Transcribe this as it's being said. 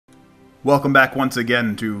Welcome back once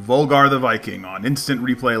again to Volgarr the Viking on Instant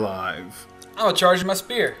Replay Live. I'm charging my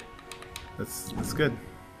spear. That's good.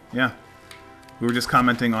 Yeah. We were just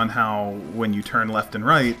commenting on how when you turn left and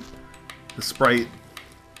right, the sprite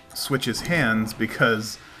switches hands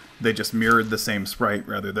because they just mirrored the same sprite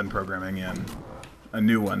rather than programming in a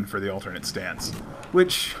new one for the alternate stance.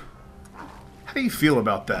 Which, how do you feel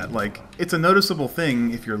about that? Like, it's a noticeable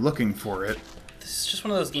thing if you're looking for it. This is just one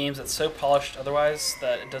of those games that's so polished otherwise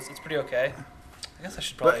that it's pretty okay. I guess I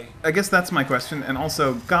should probably... But I guess that's my question, and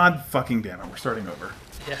also, god fucking damn it, we're starting over.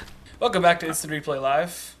 Yeah. Welcome back to Instant Replay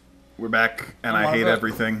Live. We're back, and I hate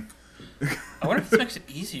everything. I wonder if this makes it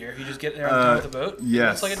easier if you just get there on time with the boat. Yes. It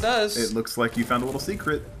looks like it does. It looks like you found a little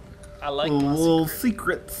secret. I like little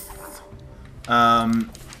secrets. Don't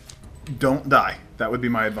die. That would be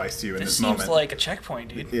my advice to you in this moment. This seems like a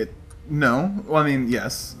checkpoint, dude. No. Well, I mean,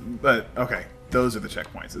 yes. But, okay. Those are the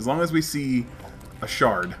checkpoints. As long as we see a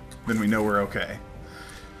shard, then we know we're okay.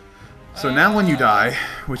 So now when you die,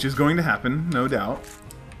 which is going to happen, no doubt,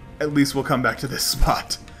 at least we'll come back to this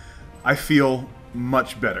spot. I feel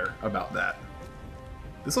much better about that.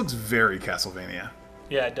 This looks very Castlevania.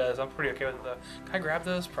 Yeah, it does. I'm pretty okay with it, though. Can I grab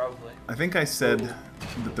those? Probably. I think I said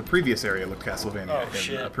that the previous area looked Castlevania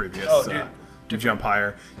in a previous. Dude. You jump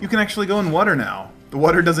higher. You can actually go in water now. The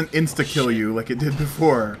water doesn't insta-kill you like it did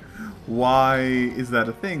before. Why is that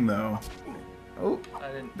a thing, though? Oh,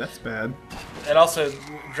 that's bad. It also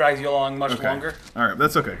drags you along much longer. All right,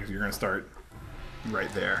 that's okay, because you're going to start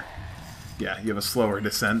right there. Yeah, you have a slower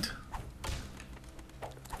descent.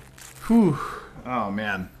 Whew. Oh,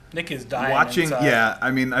 man. Nick is dying inside. Yeah, I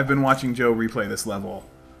mean, I've been watching Joe replay this level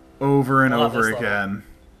over and over again.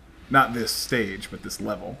 Not this stage, but this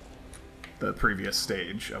level. The previous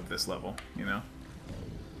stage of this level, you know?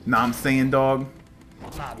 Nah, I'm saying, dog.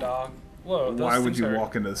 Nah, dog. Whoa, why would you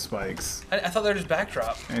walk into the spikes? I thought they were just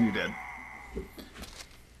backdrop. And you did.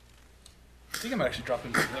 I think I might actually drop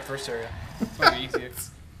into that first area. Might be easier.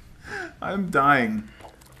 I'm dying.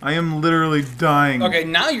 I am literally dying. Okay,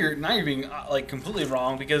 now you're being like completely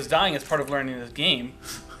wrong because dying is part of learning this game.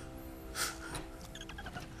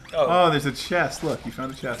 Oh, there's a chest. Look, you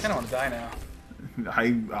found a chest. I kind of want to die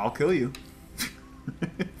now. I'll kill you.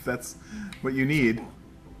 If that's what you need.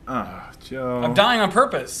 Oh, Joe. I'm dying on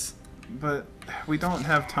purpose. But we don't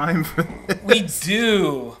have time for this. We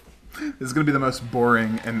do. This is going to be the most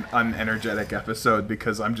boring and unenergetic episode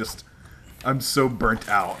because I'm so burnt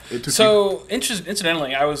out.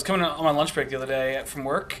 Incidentally, I was coming on my lunch break the other day from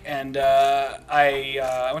work, and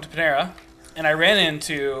I went to Panera, and I ran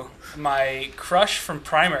into my crush from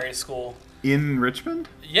primary school. In Richmond?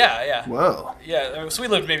 Yeah, yeah. Whoa. Yeah, so we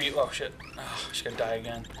lived maybe... Oh, shit. Oh, she's going to die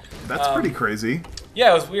again. That's pretty crazy.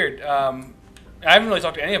 Yeah, it was weird. I haven't really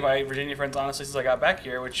talked to any of my Virginia friends, honestly, since I got back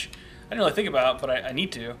here, which I didn't really think about, but I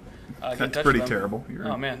need to. Get in touch That's pretty with them. terrible.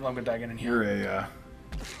 Oh, man. Well, I'm going to die again in here.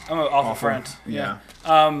 I'm an awful friend. Yeah.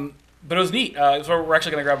 But it was neat. So we're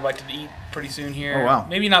actually going to grab a bite to eat pretty soon here. Oh, wow.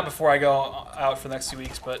 Maybe not before I go out for the next 2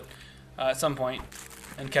 weeks, but at some point,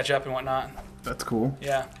 and catch up and whatnot. That's cool.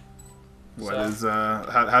 Yeah.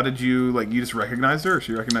 How did you, like, you just recognized her, or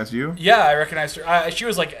she recognized you? Yeah, I recognized her. She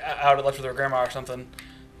was, like, out at lunch with her grandma or something.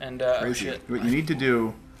 And, oh, shit. What you need to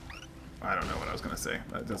do, I don't know what I was going to say.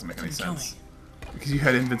 That doesn't make any sense. Because you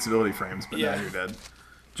had invincibility frames, but now you're dead.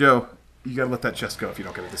 Joe, you got to let that chest go if you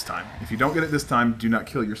don't get it this time. If you don't get it this time, do not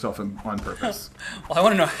kill yourself on purpose. Well, I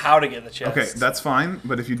want to know how to get the chest. Okay, that's fine,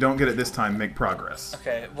 but if you don't get it this time, make progress.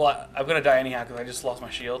 Okay, well, I'm going to die anyhow because I just lost my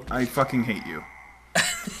shield. I fucking hate you.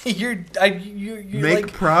 You're make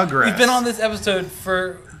like, progress. We've been on this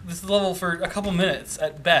this level for a couple minutes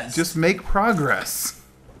at best. Just make progress.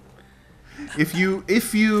 If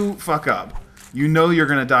you fuck up, you know you're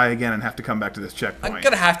gonna die again and have to come back to this checkpoint. I'm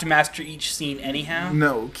gonna have to master each scene anyhow.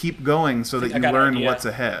 No, keep going so that you learn what's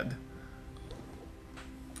ahead.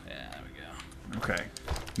 Yeah, there we go. Okay.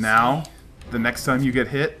 Now, the next time you get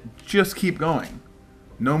hit, just keep going.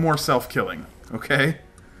 No more self-killing, okay?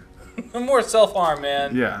 More self-harm,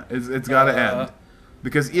 man. Yeah, it's got to end.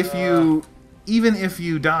 Because even if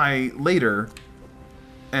you die later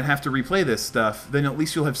and have to replay this stuff, then at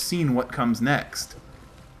least you'll have seen what comes next.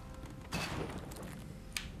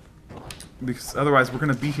 Because otherwise we're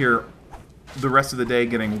going to be here the rest of the day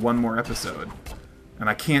getting one more episode. And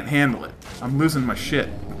I can't handle it. I'm losing my shit.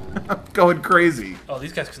 I'm going crazy. Oh,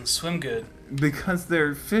 these guys can swim good. Because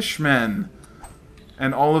they're fishmen.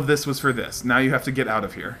 And all of this was for this. Now you have to get out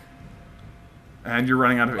of here. And you're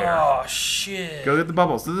running out of air. Oh, shit. Go get the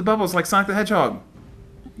bubbles. Do the bubbles like Sonic the Hedgehog.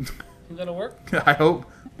 Think that'll work? I hope.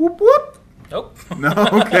 Whoop, whoop. Nope. No?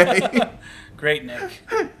 Okay. Great, Nick.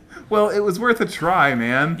 Well, it was worth a try,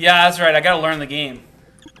 man. Yeah, that's right. I gotta learn the game.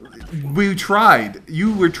 We tried.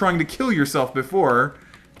 You were trying to kill yourself before,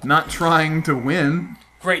 not trying to win.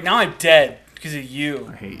 Great, now I'm dead because of you.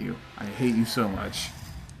 I hate you. I hate you so much.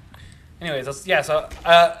 Anyways, so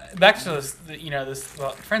back to this,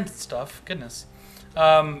 friends and stuff. Goodness,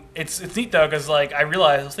 it's neat though because like I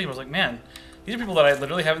realized I was like, man, these are people that I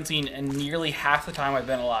literally haven't seen in nearly half the time I've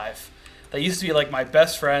been alive. They used to be like my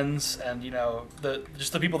best friends, and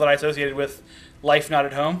just the people that I associated with life not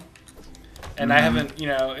at home. And I haven't,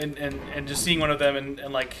 and just seeing one of them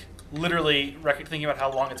and like literally thinking about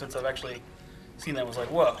how long it's since I've actually seen them was like,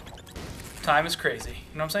 whoa, time is crazy. You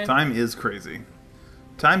know what I'm saying? Time is crazy.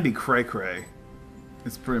 Time be cray-cray.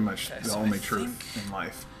 It's pretty much the only truth in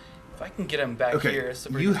life. If I can get him back here, it's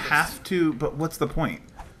you have to, but what's the point?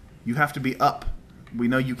 You have to be up. We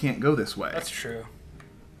know you can't go this way. That's true.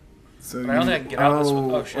 So but I don't think I can get out this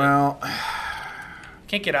way. Oh, shit. Well,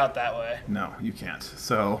 can't get out that way. No, you can't.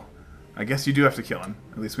 So, I guess you do have to kill him.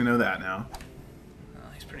 At least we know that now. Oh,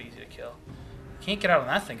 he's pretty easy to kill. Can't get out on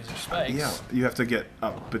that thing because there's spikes. Yeah, you have to get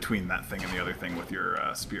up between that thing and the other thing with your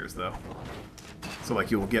spears, though. So, like,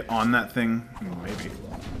 you'll get on that thing, maybe.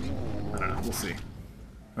 I don't know. We'll see.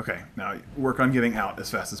 Okay, now work on getting out as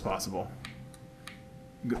fast as possible.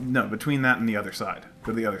 No, between that and the other side.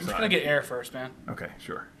 Go to the other side. I'm just gonna get air first, man. Okay,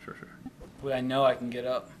 sure. But I know I can get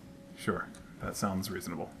up. Sure, that sounds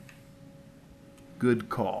reasonable. Good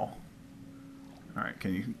call. All right,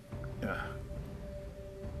 can you?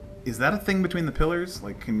 Is that a thing between the pillars?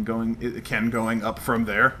 Like, can going up from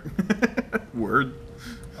there? Word.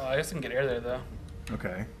 Oh, I guess I can get air there though.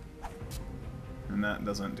 Okay. And that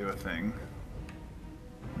doesn't do a thing.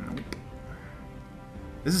 Nope.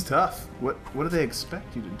 This is tough. What do they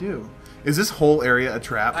expect you to do? Is this whole area a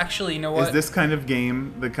trap? Actually, you know what? Is this kind of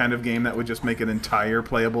game the kind of game that would just make an entire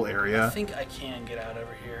playable area? I think I can get out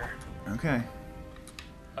over here. Okay.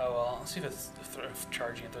 Oh well, let's see if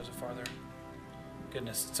charging it throws it farther.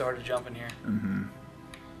 Goodness, it's so hard to jump in here. Mm-hmm.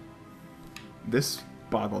 This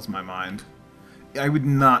boggles my mind. I would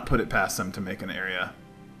not put it past them to make an area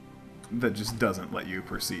that just doesn't let you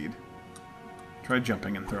proceed. Try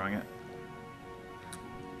jumping and throwing it.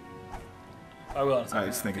 I will. I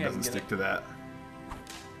just think it doesn't stick to that.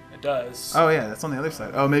 It does. Oh yeah, that's on the other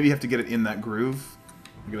side. Oh, maybe you have to get it in that groove.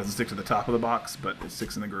 It doesn't stick to the top of the box, but it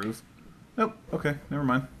sticks in the groove. Nope. Okay, never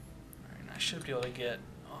mind. Alright, I should be able to get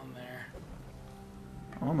on there.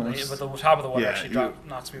 Almost. But the top of the water actually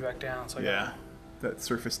knocks me back down. So that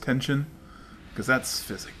surface tension, because that's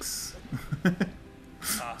physics.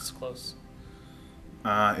 It's close.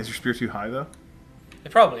 Is your spear too high though?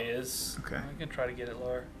 It probably is. Okay. I can try to get it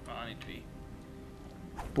lower. Oh, I need to be.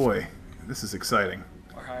 Boy, this is exciting.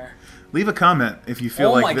 Or higher. Leave a comment if you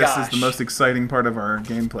feel like this is the most exciting part of our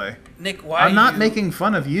gameplay. Nick, why I'm not making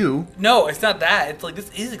fun of you. No, it's not that. It's like, this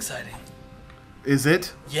is exciting. Is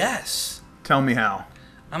it? Yes. Tell me how.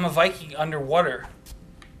 I'm a Viking underwater.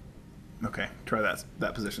 Okay, try that.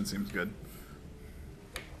 That position seems good.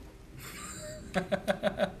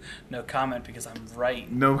 No comment because I'm right.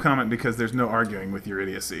 No comment because there's no arguing with your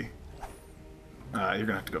idiocy. You're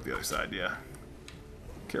gonna have to go up the other side, yeah.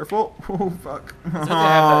 Careful. Oh, fuck. It's okay to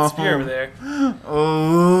have that spear over there.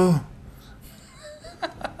 Oh.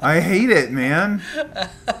 I hate it, man.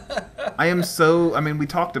 I am so... I mean, we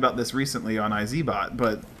talked about this recently on IZBot,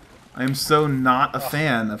 but I am so not a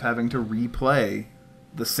fan of having to replay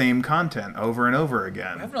the same content over and over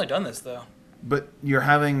again. I haven't really done this, though. But you're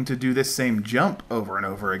having to do this same jump over and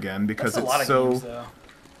over again because That's it's a lot of so... games, though.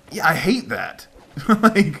 Yeah, I hate that.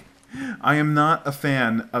 Like... I am not a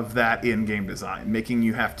fan of that in game design, making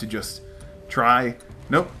you have to just try,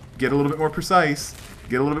 nope, get a little bit more precise,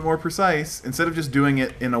 get a little bit more precise. Instead of just doing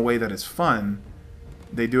it in a way that is fun,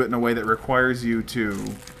 they do it in a way that requires you to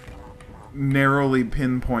narrowly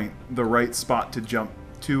pinpoint the right spot to jump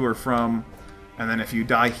to or from, and then if you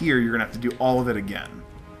die here, you're going to have to do all of it again.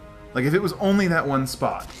 Like, if it was only that one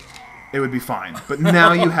spot, it would be fine. But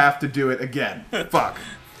now you have to do it again. Fuck.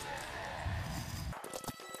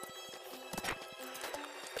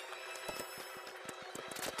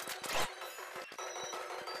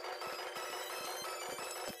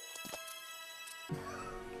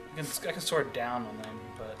 I can sort down on them,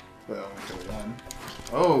 but... Well,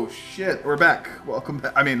 oh shit, we're back. Welcome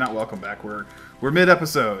back. I mean, not welcome back. We're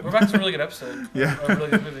mid-episode. We're back to a really good episode. Yeah. A really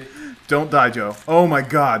good movie. Don't die, Joe. Oh my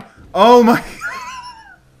god. Oh my...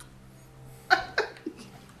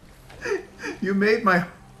 You made my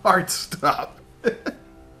heart stop.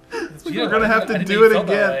 We're gonna have to do it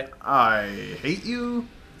again. I hate you.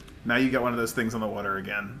 Now you got one of those things on the water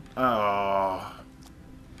again. Oh.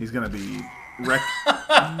 He's gonna be... wrecked.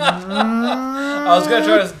 I was gonna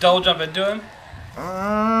try to double jump into him.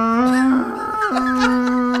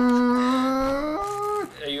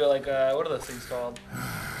 are those things called?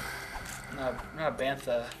 Not a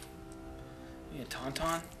bantha. You a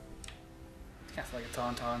tauntaun? Kind of like a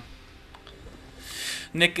tauntaun.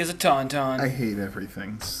 Nick is a tauntaun. I hate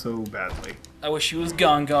everything so badly. I wish he was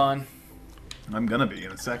gone. I'm gonna be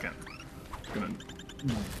in a second. I'm gonna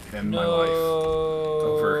end my life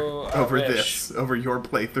over this, over your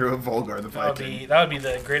playthrough of Volgarr the Viking. That would be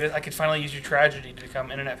the greatest. I could finally use your tragedy to become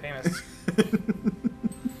internet famous.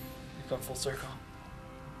 You've come full circle.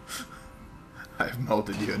 I've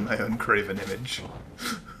molded you in my own craven image.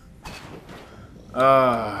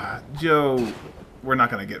 Joe, we're not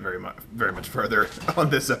gonna get very much further on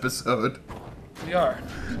this episode. We are.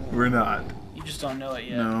 We're not. You just don't know it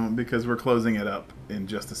yet. No, because we're closing it up in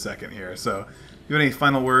just a second here. So, you have any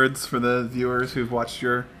final words for the viewers who've watched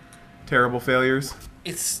your terrible failures?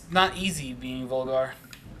 It's not easy being Volgarr.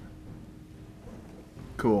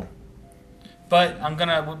 Cool. But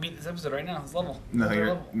we'll beat this episode right now. This level. No,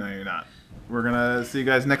 you're not. We're gonna see you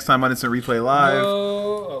guys next time on Instant Replay Live.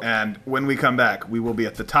 No. And when we come back, we will be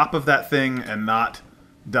at the top of that thing and not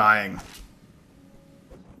dying.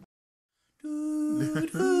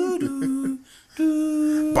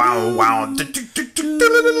 Wow, wow.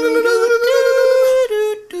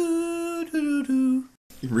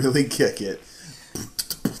 Really kick it.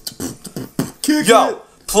 Kick Yo, it.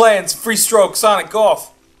 plans, free stroke, Sonic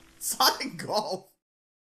Golf. Sonic Golf.